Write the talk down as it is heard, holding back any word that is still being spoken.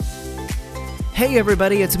Hey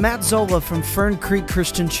everybody, it's Matt Zola from Fern Creek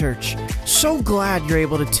Christian Church. So glad you're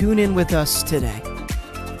able to tune in with us today.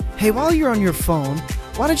 Hey, while you're on your phone,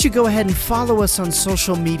 why don't you go ahead and follow us on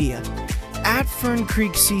social media at Fern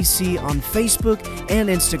Creek CC on Facebook and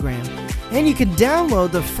Instagram. And you can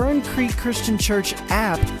download the Fern Creek Christian Church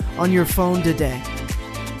app on your phone today.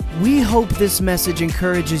 We hope this message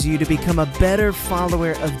encourages you to become a better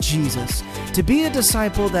follower of Jesus, to be a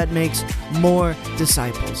disciple that makes more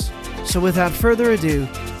disciples. So without further ado,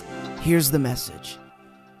 here's the message.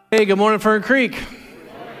 Hey, good morning, Fern Creek.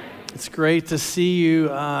 It's great to see you.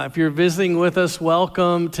 If you're visiting with us,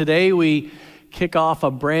 welcome. Today we kick off a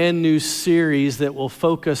brand new series that will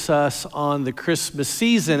focus us on the Christmas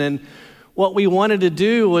season. And what we wanted to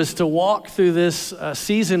do was to walk through this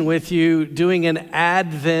season with you doing an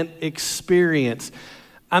Advent experience.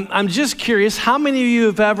 I'm just curious, how many of you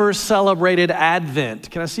have ever celebrated Advent?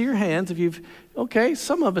 Can I see your hands? Okay,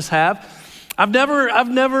 some of us have. I've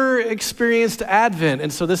never experienced Advent,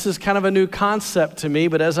 and so this is kind of a new concept to me,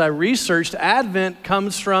 but as I researched, Advent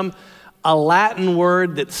comes from a Latin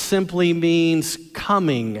word that simply means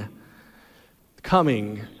coming.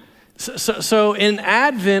 So in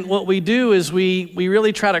Advent, what we do is we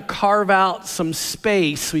really try to carve out some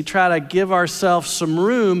space. We try to give ourselves some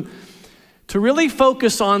room to really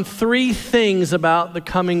focus on three things about the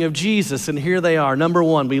coming of Jesus, and here they are. Number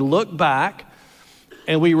one, we look back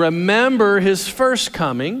and we remember his first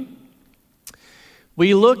coming.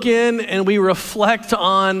 We look in and we reflect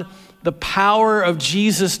on the power of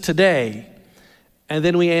Jesus today, and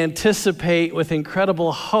then we anticipate with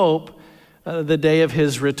incredible hope the day of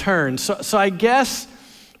his return. So I guess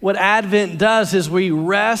what Advent does is we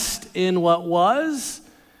rest in what was,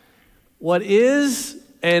 what is,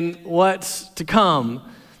 and what's to come.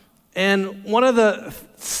 And one of the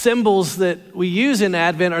symbols that we use in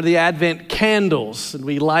Advent are the Advent candles. And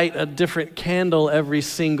we light a different candle every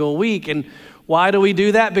single week. And why do we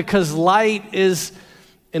do that? Because light is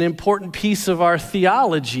an important piece of our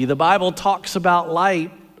theology. The Bible talks about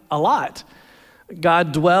light a lot.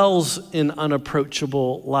 God dwells in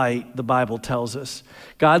unapproachable light, the Bible tells us.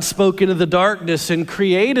 God spoke into the darkness and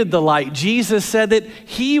created the light. Jesus said that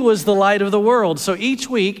he was the light of the world. So each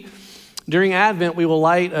week during Advent, we will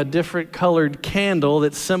light a different colored candle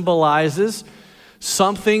that symbolizes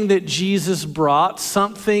something that Jesus brought,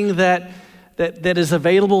 something that is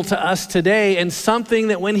available to us today, and something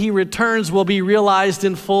that when he returns will be realized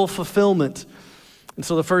in full fulfillment. And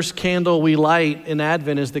so the first candle we light in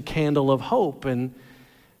Advent is the candle of hope. And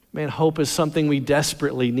man, hope is something we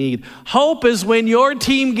desperately need. Hope is when your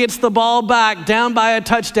team gets the ball back down by a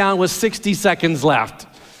touchdown with 60 seconds left.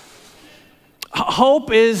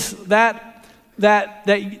 Hope is that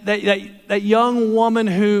young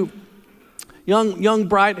woman young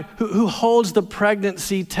bride who holds the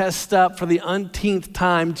pregnancy test up for the umpteenth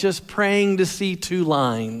time, just praying to see two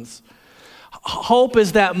lines. Hope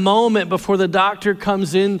is that moment before the doctor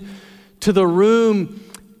comes in to the room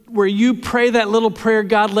where you pray that little prayer,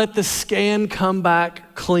 God, let the scan come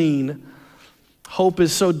back clean. Hope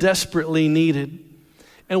is so desperately needed.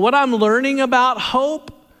 And what I'm learning about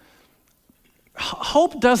hope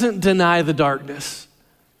doesn't deny the darkness.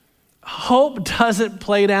 Hope doesn't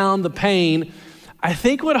play down the pain. I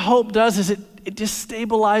think what hope does is it just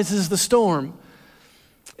stabilizes the storm.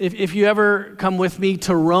 If you ever come with me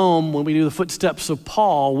to Rome, when we do the footsteps of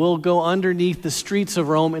Paul, we'll go underneath the streets of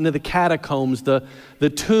Rome into the catacombs, the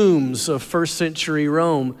tombs of first century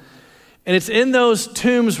Rome. And it's in those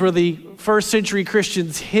tombs where the first century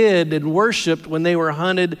Christians hid and worshiped when they were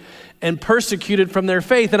hunted and persecuted from their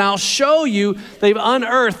faith. And I'll show you, they've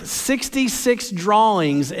unearthed 66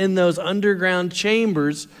 drawings in those underground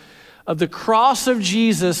chambers of the cross of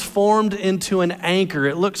Jesus formed into an anchor.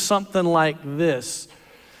 It looks something like this.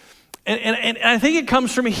 And I think it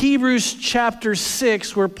comes from Hebrews chapter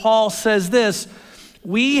 6, where Paul says this: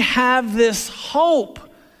 we have this hope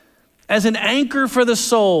as an anchor for the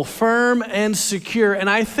soul, firm and secure. And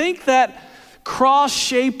I think that cross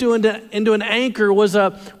shaped into an anchor was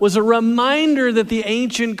a reminder that the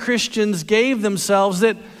ancient Christians gave themselves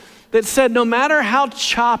that said, no matter how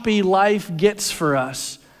choppy life gets for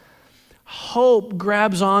us, hope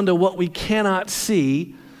grabs onto what we cannot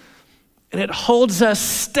see, and it holds us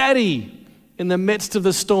steady in the midst of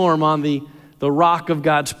the storm on the rock of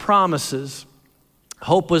God's promises.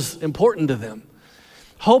 Hope was important to them.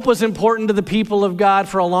 Hope was important to the people of God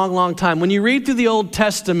for a long, long time. When you read through the Old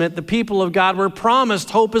Testament, the people of God were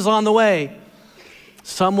promised hope is on the way.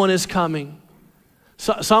 Someone is coming.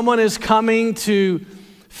 Someone is coming to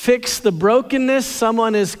fix the brokenness.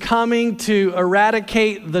 Someone is coming to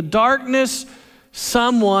eradicate the darkness.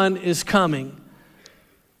 Someone is coming.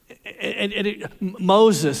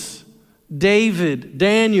 Moses, David,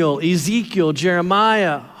 Daniel, Ezekiel,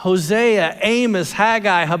 Jeremiah, Hosea, Amos,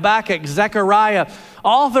 Haggai, Habakkuk, Zechariah,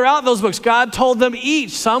 all throughout those books, God told them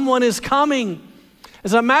each, someone is coming.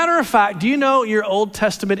 As a matter of fact, do you know your Old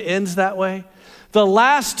Testament ends that way? The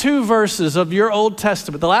last two verses of your Old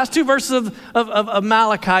Testament, the last two verses of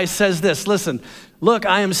Malachi says this, listen, look,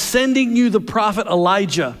 I am sending you the prophet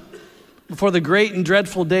Elijah before the great and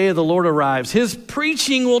dreadful day of the Lord arrives. His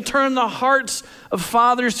preaching will turn the hearts of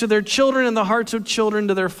fathers to their children and the hearts of children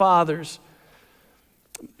to their fathers.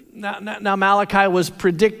 Now Malachi was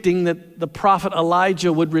predicting that the prophet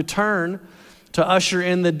Elijah would return to usher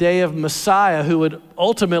in the day of Messiah who would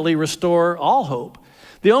ultimately restore all hope.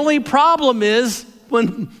 The only problem is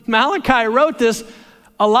when Malachi wrote this,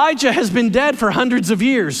 Elijah has been dead for hundreds of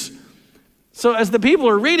years. So as the people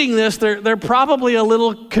are reading this, they're probably a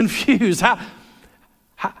little confused.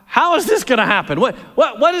 How is this going to happen?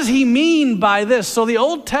 What does he mean by this? So the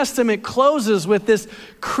Old Testament closes with this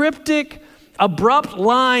cryptic, abrupt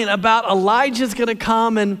line about Elijah's going to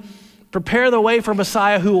come and prepare the way for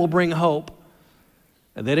Messiah who will bring hope.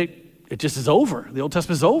 And then it just is over. The Old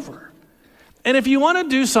Testament is over. And if you want to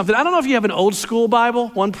do something, I don't know if you have an old school Bible,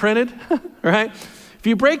 one printed, right? If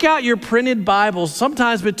you break out your printed Bibles,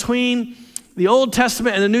 sometimes between the Old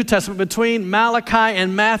Testament and the New Testament, between Malachi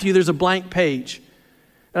and Matthew, there's a blank page.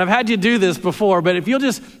 And I've had you do this before, but if you'll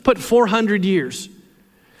just put 400 years,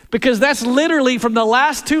 because that's literally from the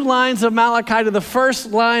last two lines of Malachi to the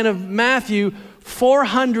first line of Matthew,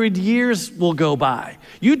 400 years will go by.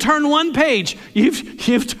 You turn one page,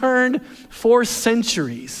 you've turned 4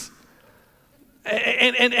 centuries.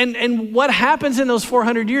 And what happens in those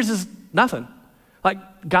 400 years is nothing.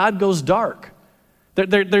 Like God goes dark.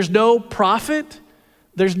 There's no prophet.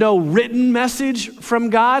 There's no written message from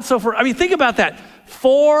God. So think about that.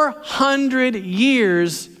 400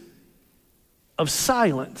 years of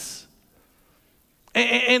silence.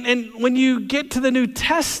 And when you get to the New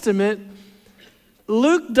Testament,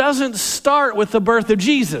 Luke doesn't start with the birth of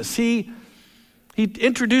Jesus. He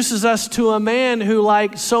introduces us to a man who,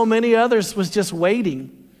 like so many others, was just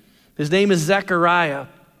waiting. His name is Zechariah.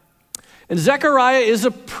 And Zechariah is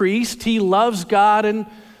a priest. He loves God and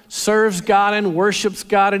serves God and worships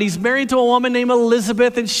God. And he's married to a woman named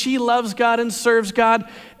Elizabeth, and she loves God and serves God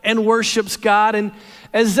and worships God. And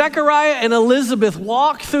as Zechariah and Elizabeth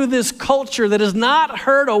walk through this culture that has not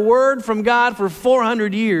heard a word from God for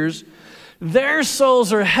 400 years, their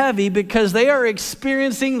souls are heavy because they are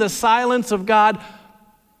experiencing the silence of God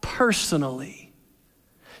personally.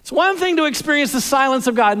 It's one thing to experience the silence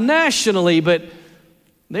of God nationally, but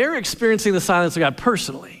they're experiencing the silence of God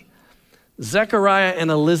personally. Zechariah and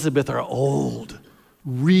Elizabeth are old,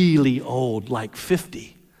 really old, like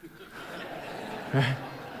 50. Right?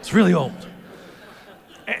 It's really old.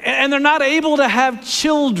 And they're not able to have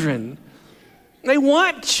children. They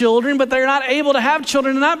want children, but they're not able to have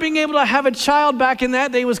children. And not being able to have a child back in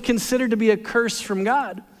that day was considered to be a curse from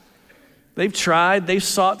God. They've tried, they've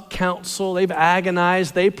sought counsel, they've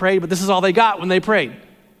agonized, they prayed, but this is all they got when they prayed.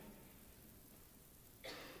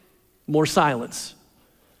 More silence.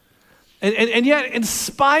 And yet, in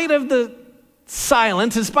spite of the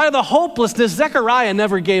silence, in spite of the hopelessness, Zechariah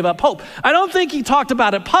never gave up hope. I don't think he talked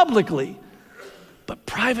about it publicly, but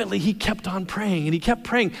privately he kept on praying, and he kept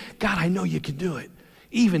praying, God, I know you can do it.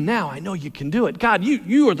 Even now, I know you can do it. God,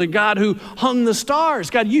 you are the God who hung the stars.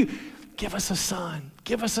 God, you give us a son.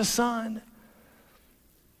 Give us a son.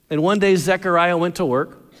 And one day, Zechariah went to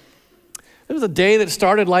work. It was a day that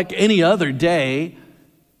started like any other day,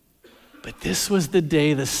 but this was the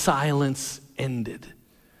day the silence ended.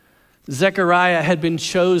 Zechariah had been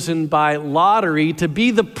chosen by lottery to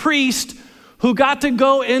be the priest who got to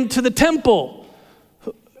go into the temple.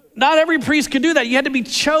 Not every priest could do that. You had to be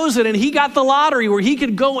chosen, and he got the lottery where he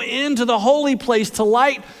could go into the holy place to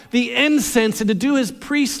light the incense and to do his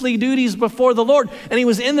priestly duties before the Lord. And he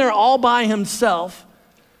was in there all by himself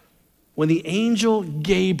when the angel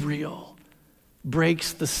Gabriel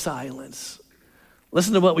breaks the silence.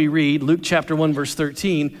 Listen to what we read, Luke chapter 1, verse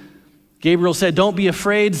 13. Gabriel said, "Don't be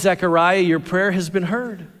afraid, Zechariah, your prayer has been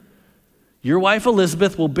heard. Your wife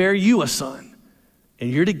Elizabeth will bear you a son, and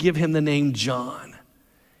you're to give him the name John.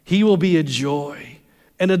 He will be a joy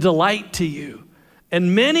and a delight to you,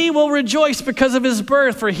 and many will rejoice because of his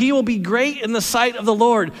birth, for he will be great in the sight of the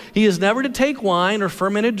Lord. He is never to take wine or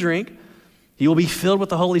fermented drink. He will be filled with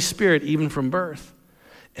the Holy Spirit even from birth.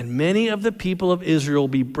 And many of the people of Israel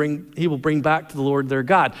he will bring back to the Lord their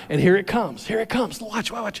God." And here it comes.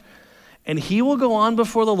 Watch. "And he will go on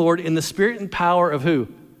before the Lord in the spirit and power of" who?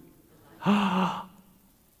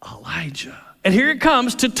 Elijah. And here it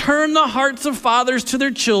comes, to turn the hearts of fathers to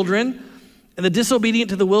their children and the disobedient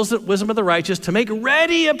to the wisdom of the righteous, to make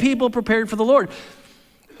ready a people prepared for the Lord.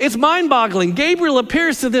 It's mind-boggling. Gabriel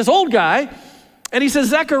appears to this old guy, and he says,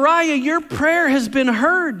 Zechariah, your prayer has been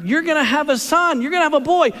heard. You're going to have a son. You're going to have a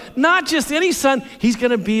boy. Not just any son. He's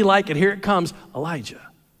going to be like, and here it comes, Elijah.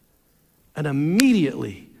 And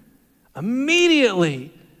immediately,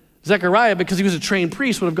 Zechariah, because he was a trained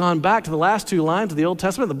priest, would have gone back to the last two lines of the Old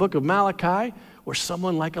Testament, the book of Malachi, where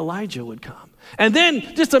someone like Elijah would come. And then,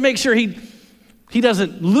 just to make sure he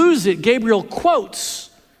doesn't lose it, Gabriel quotes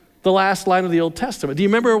the last line of the Old Testament. Do you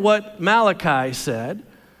remember what Malachi said?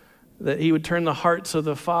 That he would turn the hearts of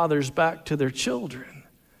the fathers back to their children.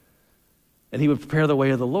 And he would prepare the way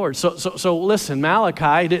of the Lord. So listen,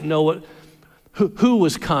 Malachi didn't know who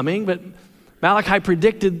was coming, but Malachi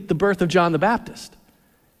predicted the birth of John the Baptist.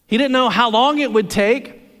 He didn't know how long it would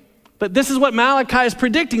take, but this is what Malachi is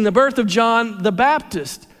predicting, the birth of John the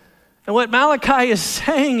Baptist. And what Malachi is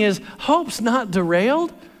saying is, hope's not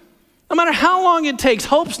derailed. No matter how long it takes,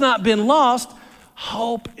 hope's not been lost.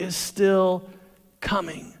 Hope is still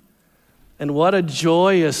coming. And what a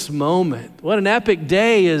joyous moment. What an epic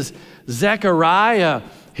day is Zechariah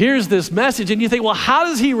hears this message. And you think, well, how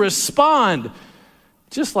does he respond?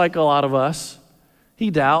 Just like a lot of us, he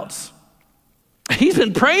doubts. He's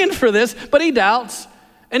been praying for this, but he doubts.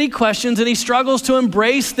 And he questions and he struggles to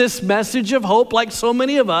embrace this message of hope like so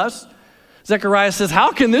many of us. Zechariah says,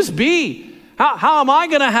 how can this be? How am I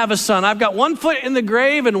going to have a son? I've got one foot in the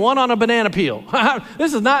grave and one on a banana peel.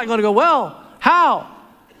 This is not going to go well. How?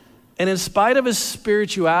 And in spite of his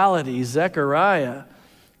spirituality, Zechariah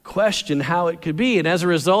questioned how it could be. And as a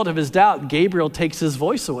result of his doubt, Gabriel takes his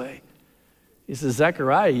voice away. He says,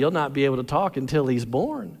 Zechariah, you'll not be able to talk until he's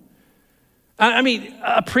born. I mean,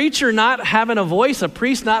 a preacher not having a voice, a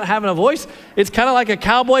priest not having a voice, it's kind of like a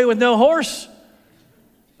cowboy with no horse,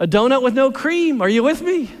 a donut with no cream. Are you with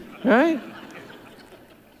me? Right?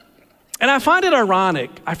 And I find it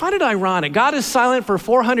ironic. God is silent for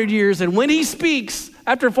 400 years, and when he speaks,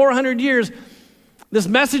 after 400 years, this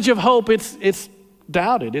message of hope, it's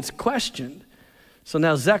doubted, it's questioned. So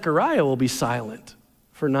now Zechariah will be silent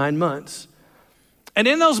for 9 months. And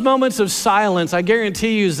in those moments of silence, I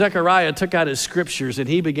guarantee you, Zechariah took out his scriptures and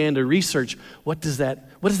he began to research, what does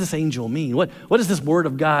this angel mean? What does this word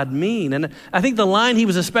of God mean? And I think the line he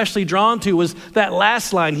was especially drawn to was that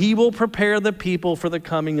last line, he will prepare the people for the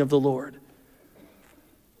coming of the Lord.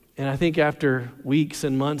 And I think after weeks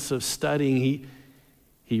and months of studying,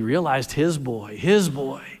 he realized his boy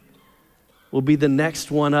will be the next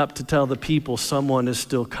one up to tell the people someone is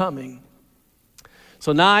still coming.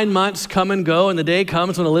 So 9 months come and go, and the day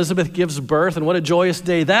comes when Elizabeth gives birth, and what a joyous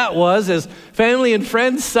day that was as family and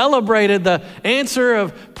friends celebrated the answer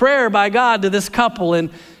of prayer by God to this couple. And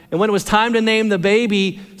when it was time to name the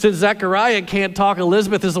baby, since Zechariah can't talk,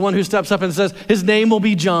 Elizabeth is the one who steps up and says, his name will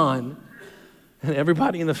be John. And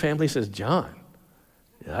everybody in the family says, John?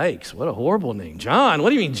 Yikes, what a horrible name. John, what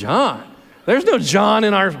do you mean John? There's no John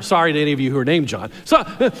in our, sorry to any of you who are named John. So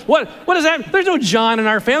what is that? There's no John in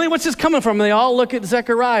our family. What's this coming from? And they all look at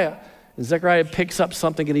Zechariah. And Zechariah picks up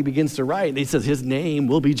something and he begins to write. And he says, his name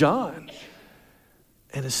will be John.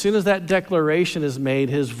 And as soon as that declaration is made,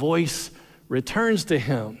 his voice returns to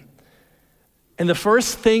him. And the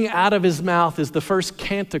first thing out of his mouth is the first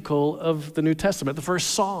canticle of the New Testament, the first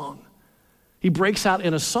song. He breaks out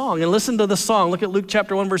in a song. And listen to the song. Look at Luke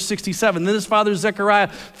chapter 1, verse 67. Then his father Zechariah,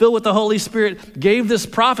 filled with the Holy Spirit, gave this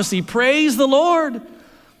prophecy. Praise the Lord,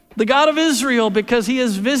 the God of Israel, because he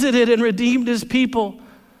has visited and redeemed his people.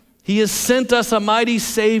 He has sent us a mighty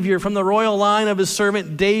Savior from the royal line of his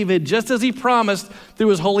servant David, just as he promised through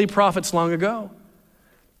his holy prophets long ago.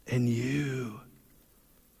 And you,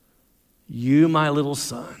 my little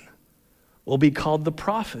son, will be called the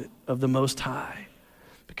prophet of the Most High,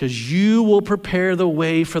 because you will prepare the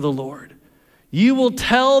way for the Lord. You will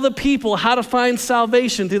tell the people how to find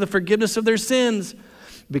salvation through the forgiveness of their sins.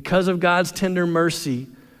 Because of God's tender mercy,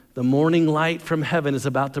 the morning light from heaven is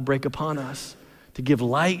about to break upon us to give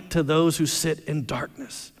light to those who sit in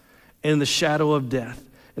darkness and in the shadow of death,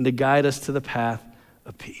 and to guide us to the path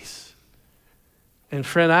of peace. And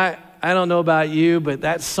friend, I don't know about you, but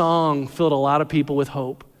that song filled a lot of people with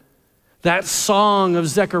hope. That song of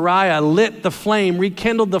Zechariah lit the flame,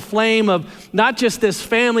 rekindled the flame of not just this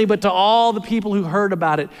family, but to all the people who heard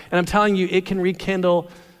about it. And I'm telling you, it can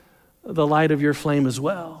rekindle the light of your flame as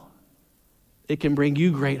well. It can bring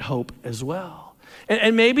you great hope as well.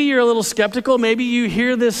 And maybe you're a little skeptical. Maybe you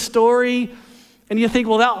hear this story and you think,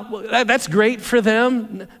 well, that's great for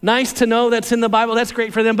them. Nice to know that's in the Bible. That's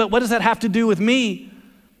great for them. But what does that have to do with me?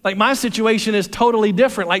 Like my situation is totally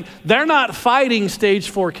different. Like they're not fighting stage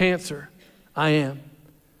 4 cancer. I am.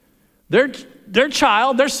 Their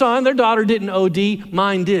child, their son, their daughter didn't OD,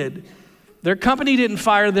 mine did. Their company didn't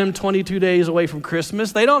fire them 22 days away from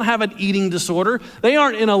Christmas. They don't have an eating disorder. They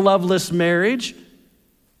aren't in a loveless marriage.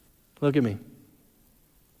 Look at me.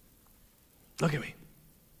 Look at me.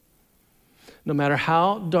 No matter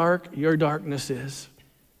how dark your darkness is,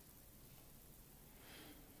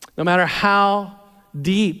 no matter how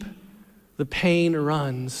deep the pain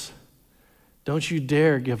runs, don't you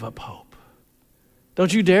dare give up hope.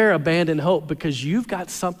 Don't you dare abandon hope, because you've got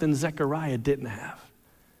something Zechariah didn't have.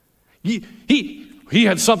 He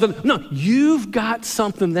had something. No, you've got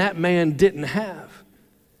something that man didn't have.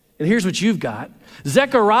 And here's what you've got.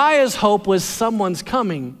 Zechariah's hope was someone's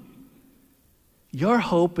coming. Your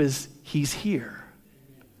hope is he's here.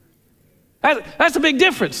 That's a big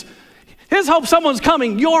difference. His hope, someone's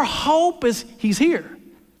coming. Your hope is he's here.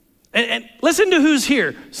 And listen to who's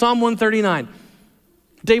here. Psalm 139.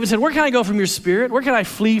 David said, where can I go from your spirit? Where can I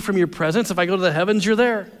flee from your presence? If I go to the heavens, you're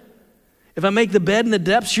there. If I make the bed in the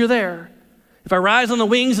depths, you're there. If I rise on the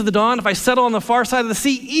wings of the dawn, if I settle on the far side of the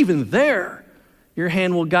sea, even there, your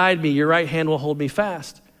hand will guide me. Your right hand will hold me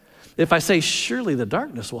fast. If I say, surely the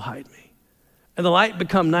darkness will hide me, and the light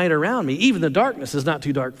become night around me, even the darkness is not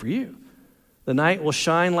too dark for you. The night will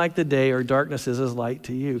shine like the day, or darkness is as light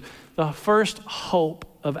to you. The first hope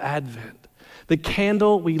of Advent, the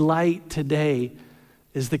candle we light today,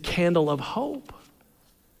 is the candle of hope.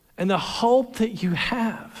 And the hope that you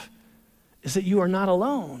have is that you are not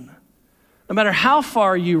alone. No matter how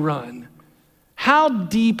far you run, how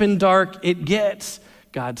deep and dark it gets,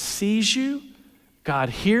 God sees you, God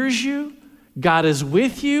hears you, God is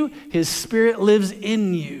with you, His Spirit lives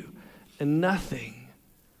in you, and nothing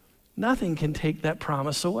can take that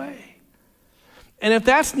promise away. And if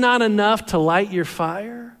that's not enough to light your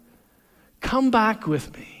fire, come back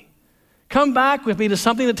with me. Come back with me to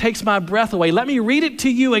something that takes my breath away. Let me read it to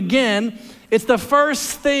you again. It's the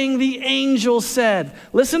first thing the angel said.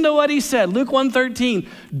 Listen to what he said, Luke 1:13.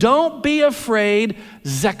 Don't be afraid,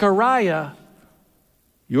 Zechariah.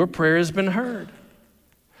 Your prayer has been heard.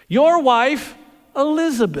 Your wife,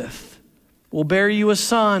 Elizabeth, will bear you a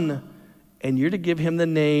son, and you're to give him the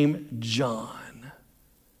name John.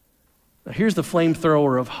 Now here's the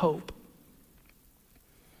flamethrower of hope.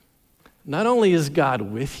 Not only is God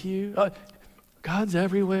with you, God's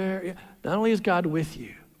everywhere. Not only is God with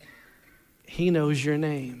you, He knows your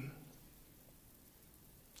name.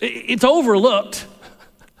 It's overlooked.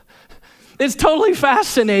 It's totally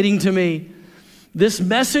fascinating to me. This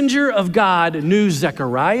messenger of God knew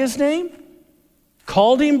Zechariah's name,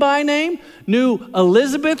 called him by name, knew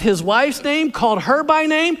Elizabeth, his wife's name, called her by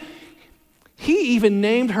name. He even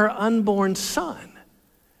named her unborn son.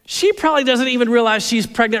 She probably doesn't even realize she's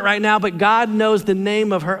pregnant right now, but God knows the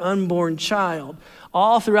name of her unborn child.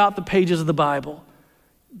 All throughout the pages of the Bible,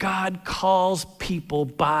 God calls people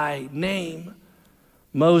by name.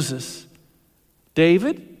 Moses,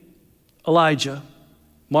 David, Elijah,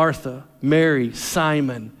 Martha, Mary,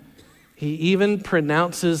 Simon. He even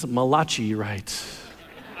pronounces Malachi right.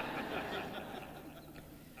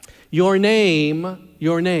 Your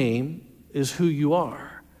name is who you are.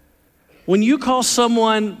 When you call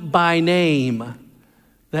someone by name,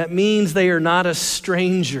 that means they are not a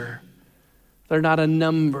stranger. They're not a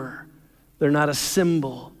number. They're not a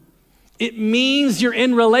symbol. It means you're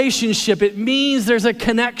in relationship. It means there's a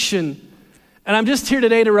connection. And I'm just here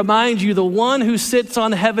today to remind you, the one who sits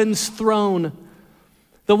on heaven's throne,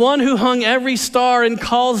 the one who hung every star and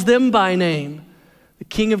calls them by name, the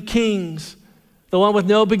King of Kings, the one with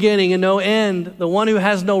no beginning and no end, the one who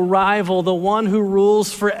has no rival, the one who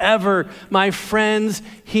rules forever. My friends,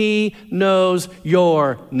 He knows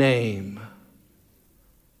your name.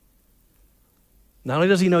 Not only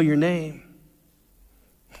does He know your name,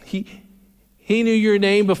 He knew your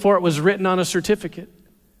name before it was written on a certificate.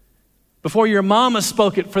 Before your mama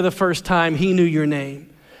spoke it for the first time, He knew your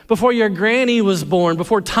name. Before your granny was born,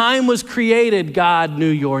 before time was created, God knew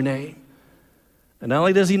your name. And not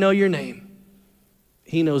only does He know your name,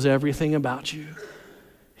 He knows everything about you.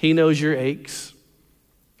 He knows your aches.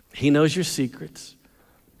 He knows your secrets.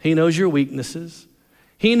 He knows your weaknesses.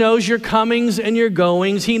 He knows your comings and your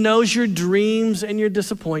goings. He knows your dreams and your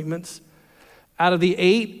disappointments. Out of the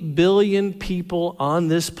 8 billion people on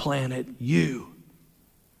this planet, you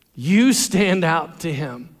stand out to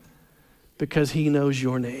Him because He knows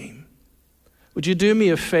your name. Would you do me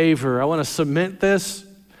a favor? I want to submit this.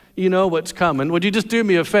 You know what's coming. Would you just do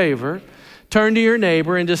me a favor? Turn to your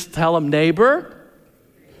neighbor and just tell him, neighbor.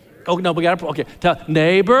 Oh, no, we got to, okay. Tell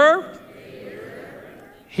neighbor.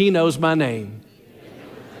 He knows my name.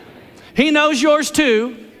 He knows yours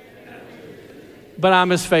too, but I'm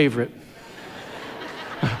his favorite.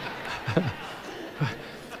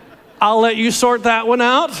 I'll let you sort that one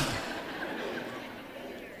out.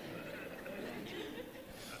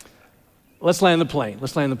 Let's land the plane.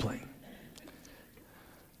 Let's land the plane.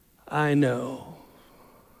 I know.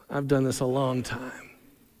 I've done this a long time.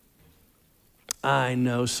 I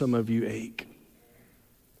know some of you ache.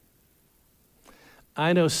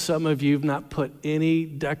 I know some of you have not put any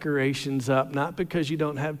decorations up, not because you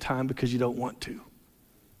don't have time, because you don't want to.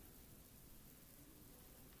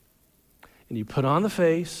 And you put on the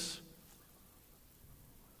face,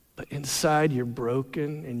 but inside you're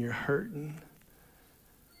broken and you're hurting.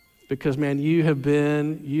 Because, man, you have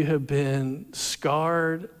been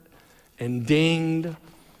scarred and dinged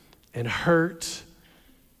and hurt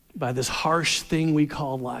by this harsh thing we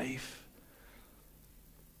call life.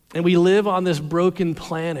 And we live on this broken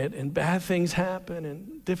planet, and bad things happen,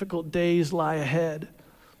 and difficult days lie ahead.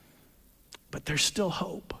 But there's still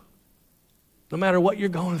hope. No matter what you're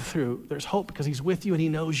going through, there's hope because he's with you and he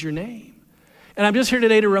knows your name. And I'm just here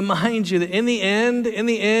today to remind you that in the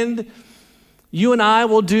end, you and I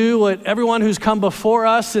will do what everyone who's come before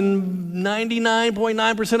us and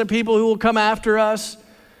 99.9% of people who will come after us,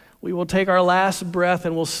 we will take our last breath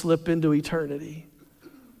and we'll slip into eternity.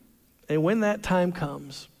 And when that time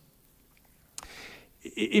comes,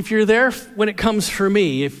 if you're there when it comes for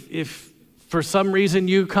me, if for some reason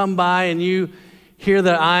you come by and you hear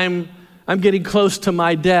that I'm getting close to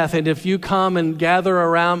my death, and if you come and gather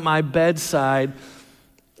around my bedside,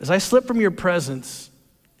 as I slip from your presence,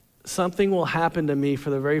 something will happen to me for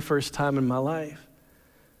the very first time in my life.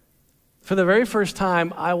 For the very first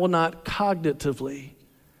time, I will not cognitively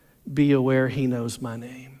be aware he knows my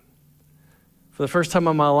name. For the first time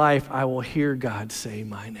in my life, I will hear God say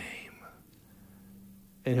my name,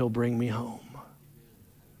 and he'll bring me home.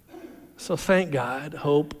 So thank God,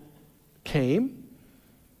 hope came.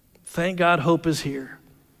 Thank God, hope is here.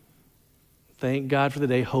 Thank God for the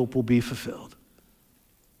day hope will be fulfilled.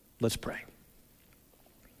 Let's pray.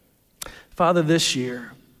 Father, this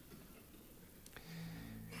year,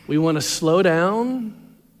 we want to slow down,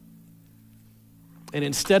 and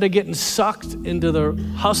instead of getting sucked into the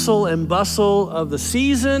hustle and bustle of the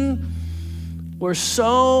season, where so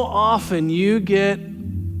often you get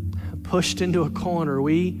pushed into a corner,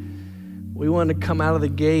 we want to come out of the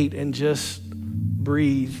gate and just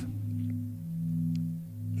breathe.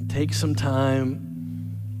 Take some time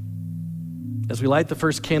as we light the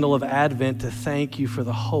first candle of Advent to thank you for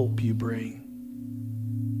the hope you bring.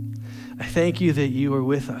 I thank you that you are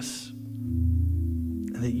with us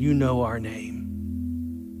and that you know our name.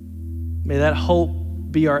 May that hope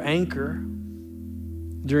be our anchor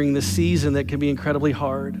during this season that can be incredibly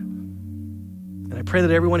hard. And I pray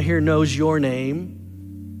that everyone here knows your name,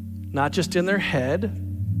 not just in their head,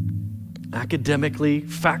 academically,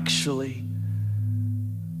 factually,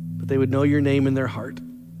 but they would know your name in their heart.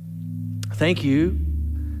 Thank you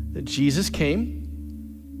that Jesus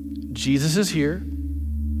came, Jesus is here,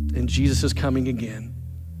 and Jesus is coming again.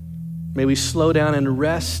 May we slow down and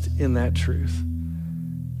rest in that truth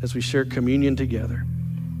as we share communion together.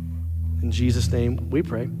 In Jesus' name we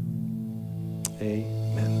pray.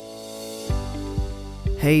 Amen.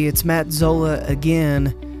 Hey, it's Matt Zola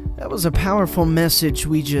again. That was a powerful message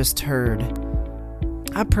we just heard.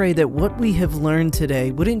 I pray that what we have learned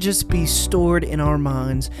today wouldn't just be stored in our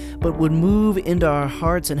minds, but would move into our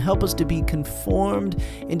hearts and help us to be conformed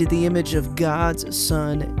into the image of God's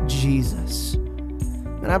Son, Jesus.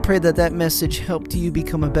 And I pray that that message helped you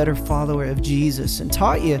become a better follower of Jesus and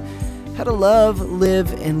taught you how to love,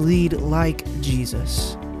 live, and lead like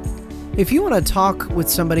Jesus. If you want to talk with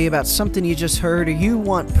somebody about something you just heard, or you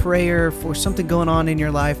want prayer for something going on in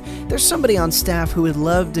your life, there's somebody on staff who would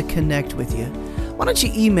love to connect with you. Why don't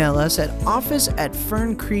you email us at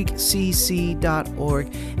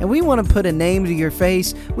office@ferncreekcc.org, and we want to put a name to your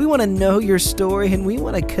face, we want to know your story, and we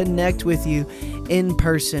want to connect with you in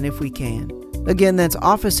person if we can. Again, that's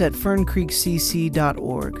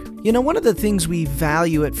office@ferncreekcc.org. You know, one of the things we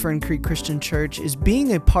value at Fern Creek Christian Church is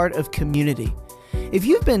being a part of community. If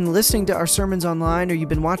you've been listening to our sermons online, or you've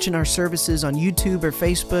been watching our services on YouTube or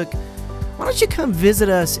Facebook, why don't you come visit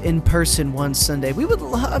us in person one Sunday? We would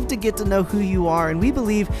love to get to know who you are, and we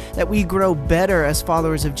believe that we grow better as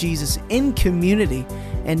followers of Jesus in community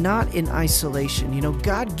and not in isolation. You know,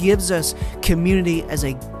 God gives us community as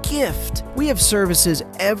a gift. We have services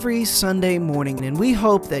every Sunday morning, and we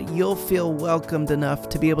hope that you'll feel welcomed enough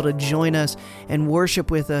to be able to join us and worship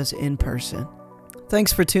with us in person.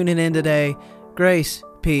 Thanks for tuning in today. Grace,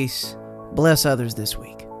 peace, bless others this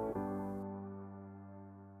week.